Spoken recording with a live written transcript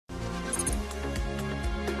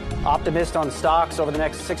Optimism on stocks over the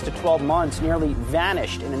next 6 to 12 months nearly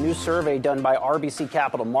vanished in a new survey done by RBC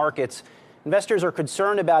Capital Markets. Investors are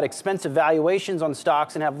concerned about expensive valuations on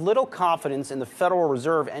stocks and have little confidence in the Federal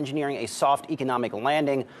Reserve engineering a soft economic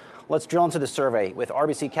landing. Let's drill into the survey with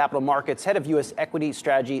RBC Capital Markets Head of U.S. Equity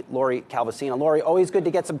Strategy, Lori Calvasina. Lori, always good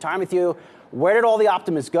to get some time with you. Where did all the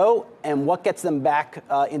optimists go, and what gets them back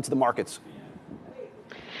into the markets?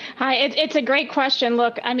 Hi, it's a great question.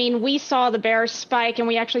 Look, I mean, we saw the bears spike, and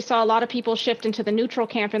we actually saw a lot of people shift into the neutral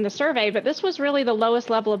camp in the survey. But this was really the lowest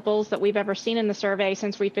level of bulls that we've ever seen in the survey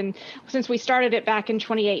since we started it back in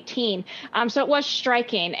 2018. So it was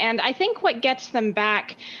striking. And I think what gets them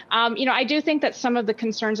back, I do think that some of the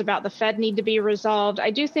concerns about the Fed need to be resolved.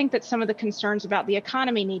 I do think that some of the concerns about the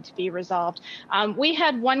economy need to be resolved. We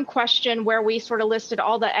had one question where we sort of listed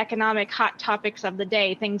all the economic hot topics of the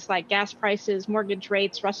day, things like gas prices, mortgage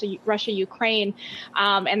rates, Russia, Ukraine,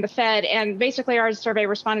 and the Fed. And basically our survey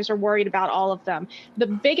respondents are worried about all of them. The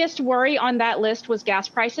biggest worry on that list was gas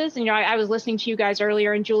prices. And, I was listening to you guys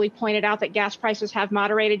earlier, and Julie pointed out that gas prices have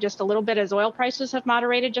moderated just a little bit as oil prices have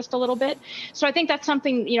moderated just a little bit. So I think that's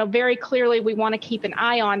something, very clearly we want to keep an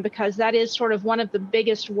eye on, because that is sort of one of the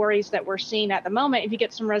biggest worries that we're seeing at the moment. If you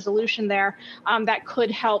get some resolution there, that could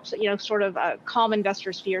help, sort of calm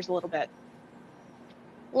investors' fears a little bit.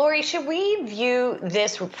 Lori, should we view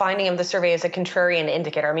this finding of the survey as a contrarian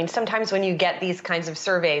indicator? I mean, sometimes when you get these kinds of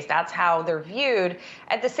surveys, that's how they're viewed.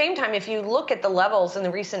 At the same time, if you look at the levels in the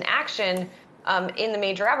recent action in the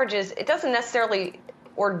major averages, it doesn't necessarily,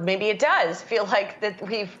 or maybe it does, feel like that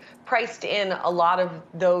we've priced in a lot of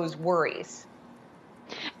those worries.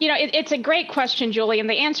 It's a great question, Julie. And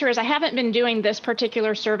the answer is I haven't been doing this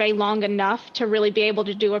particular survey long enough to really be able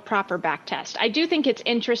to do a proper back test. I do think it's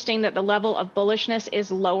interesting that the level of bullishness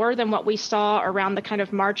is lower than what we saw around the kind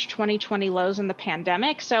of March 2020 lows in the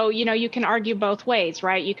pandemic. So, you can argue both ways,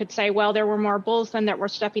 right? You could say, well, there were more bulls than that were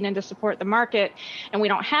stepping in to support the market, and we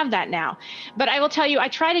don't have that now. But I will tell you, I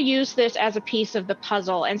try to use this as a piece of the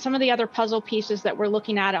puzzle. And some of the other puzzle pieces that we're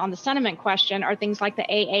looking at on the sentiment question are things like the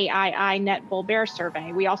AAII net bull bear survey.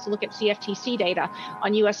 We also look at CFTC data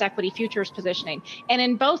on U.S. equity futures positioning. And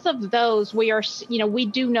in both of those, we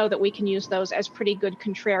do know that we can use those as pretty good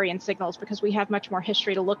contrarian signals because we have much more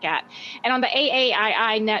history to look at. And on the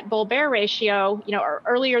AAII net bull bear ratio,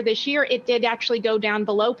 earlier this year, it did actually go down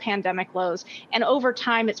below pandemic lows. And over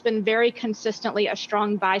time, it's been very consistently a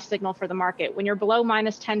strong buy signal for the market. When you're below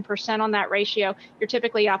minus 10% on that ratio, you're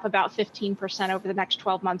typically up about 15% over the next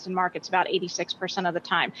 12 months in markets, about 86% of the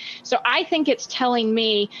time. So I think it's telling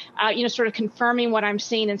me, sort of confirming what I'm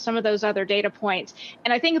seeing in some of those other data points.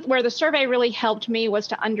 And I think where the survey really helped me was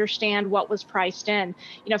to understand what was priced in.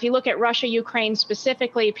 If you look at Russia, Ukraine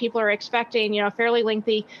specifically, people are expecting, a fairly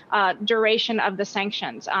lengthy duration of the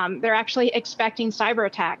sanctions. They're actually expecting cyber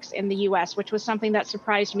attacks in the U.S., which was something that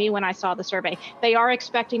surprised me when I saw the survey. They are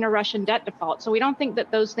expecting a Russian debt default. So we don't think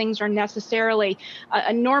that those things are necessarily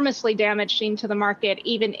enormously damaging to the market,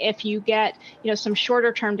 even if you get, some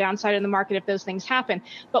shorter term downside in the market if those things happen.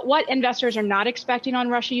 But what investors are not expecting on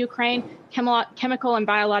Russia, Ukraine, chemical and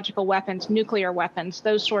biological weapons, nuclear weapons,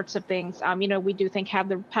 those sorts of things, we do think have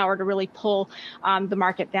the power to really pull the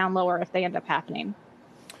market down lower if they end up happening.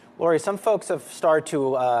 Lori, some folks have started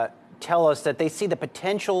to tell us that they see the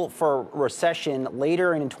potential for recession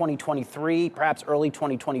later in 2023, perhaps early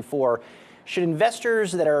 2024. Should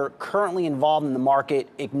investors that are currently involved in the market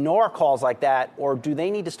ignore calls like that, or do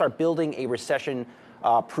they need to start building a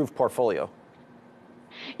recession-proof portfolio?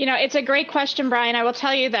 It's a great question, Brian. I will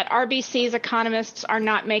tell you that RBC's economists are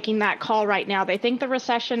not making that call right now. They think the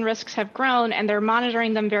recession risks have grown and they're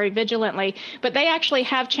monitoring them very vigilantly, but they actually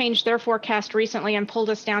have changed their forecast recently and pulled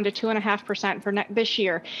us down to 2.5% for this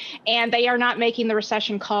year. And they are not making the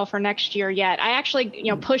recession call for next year yet. I actually,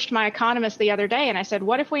 pushed my economist the other day and I said,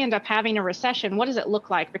 what if we end up having a recession? What does it look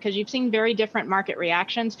like? Because you've seen very different market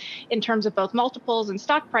reactions in terms of both multiples and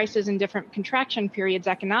stock prices in different contraction periods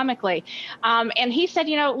economically. And he said,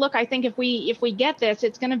 look, I think if we get this,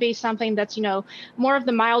 it's going to be something that's, more of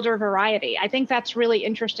the milder variety. I think that's really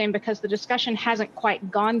interesting because the discussion hasn't quite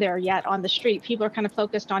gone there yet on the street. People are kind of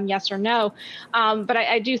focused on yes or no. But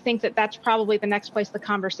I do think that that's probably the next place the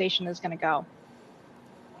conversation is going to go.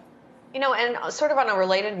 And sort of on a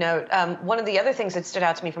related note, one of the other things that stood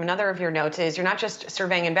out to me from another of your notes is you're not just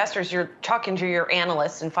surveying investors, you're talking to your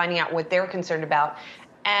analysts and finding out what they're concerned about.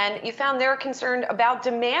 And you found they're concerned about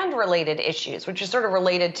demand-related issues, which is sort of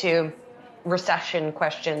related to recession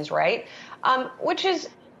questions, right? Which is,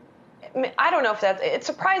 I don't know if it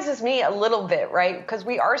surprises me a little bit, right? Because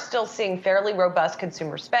we are still seeing fairly robust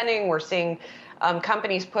consumer spending. We're seeing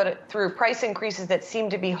companies put through price increases that seem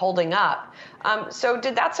to be holding up. So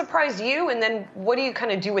did that surprise you? And then what do you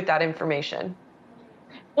kind of do with that information?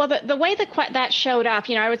 Well, the way that showed up,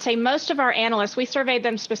 I would say most of our analysts, we surveyed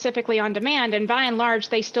them specifically on demand, and by and large,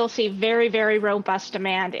 they still see very, very robust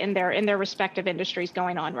demand in their respective industries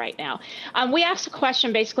going on right now. We asked the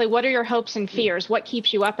question, basically, what are your hopes and fears? What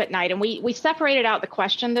keeps you up at night? And we separated out the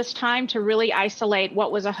question this time to really isolate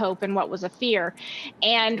what was a hope and what was a fear.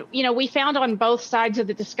 And, we found on both sides of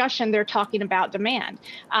the discussion, they're talking about demand.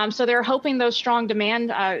 So they're hoping those strong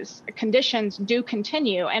demand conditions do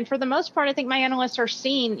continue. And for the most part, I think my analysts are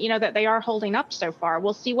seeing that they are holding up so far.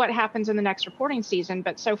 We'll see what happens in the next reporting season,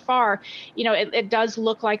 but so far, it does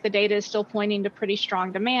look like the data is still pointing to pretty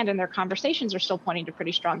strong demand, and their conversations are still pointing to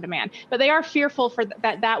pretty strong demand. But they are fearful for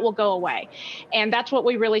that will go away, and that's what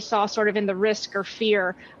we really saw sort of in the risk or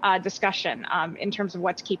fear discussion in terms of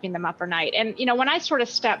what's keeping them up at night. And when I sort of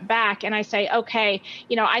step back and I say, okay,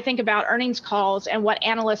 I think about earnings calls and what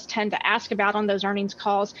analysts tend to ask about on those earnings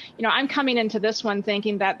calls. I'm coming into this one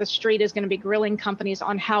thinking that the street is going to be grilling companies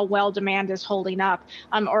on how well demand is holding up,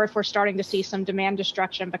 or if we're starting to see some demand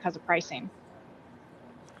destruction because of pricing.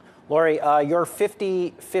 Lori, your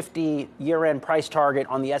 50-50 year-end price target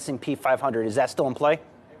on the S&P 500, is that still in play?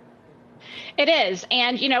 It is.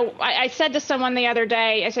 And, I said to someone the other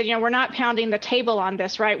day, I said, we're not pounding the table on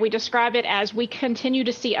this, right? We describe it as we continue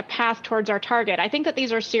to see a path towards our target. I think that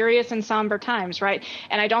these are serious and somber times, right?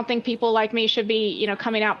 And I don't think people like me should be,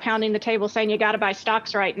 coming out pounding the table saying you got to buy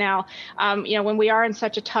stocks right now, when we are in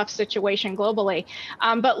such a tough situation globally.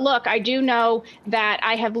 But look, I do know that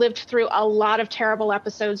I have lived through a lot of terrible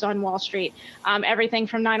episodes on Wall Street, everything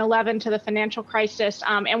from 9/11 to the financial crisis.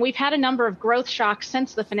 And we've had a number of growth shocks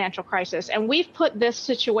since the financial crisis. And we've put this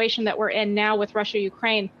situation that we're in now with Russia,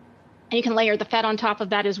 Ukraine, and you can layer the Fed on top of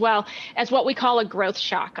that as well, as what we call a growth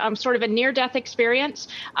shock, sort of a near-death experience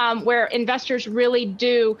where investors really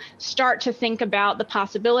do start to think about the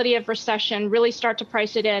possibility of recession, really start to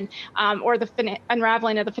price it in, or the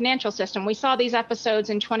unraveling of the financial system. We saw these episodes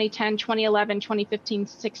in 2010, 2011, 2015,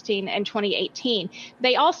 16, and 2018.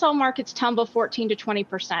 They all saw markets tumble 14 to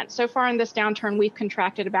 20%. So far in this downturn, we've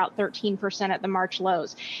contracted about 13% at the March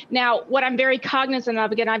lows. Now, what I'm very cognizant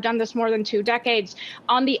of, again, I've done this more than 2 decades,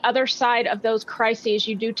 on the other side of those crises,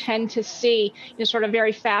 you do tend to see sort of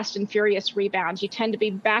very fast and furious rebounds. You tend to be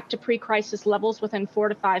back to pre-crisis levels within 4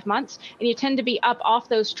 to 5 months, and you tend to be up off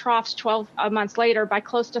those troughs 12 months later by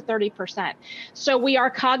close to 30%. So we are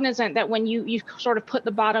cognizant that when you sort of put the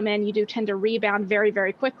bottom in, you do tend to rebound very,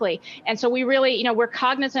 very quickly. And so we really, we're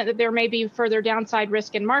cognizant that there may be further downside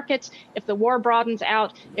risk in markets if the war broadens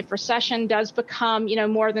out, if recession does become,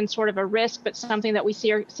 more than sort of a risk, but something that we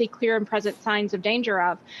see clear and present signs of danger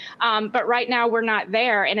of. But right now we're not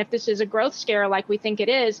there. And if this is a growth scare like we think it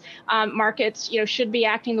is, markets should be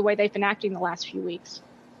acting the way they've been acting the last few weeks.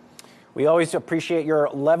 We always appreciate your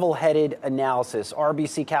level-headed analysis.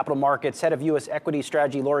 RBC Capital Markets, head of U.S. Equity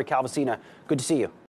Strategy, Lori Calvasina. Good to see you.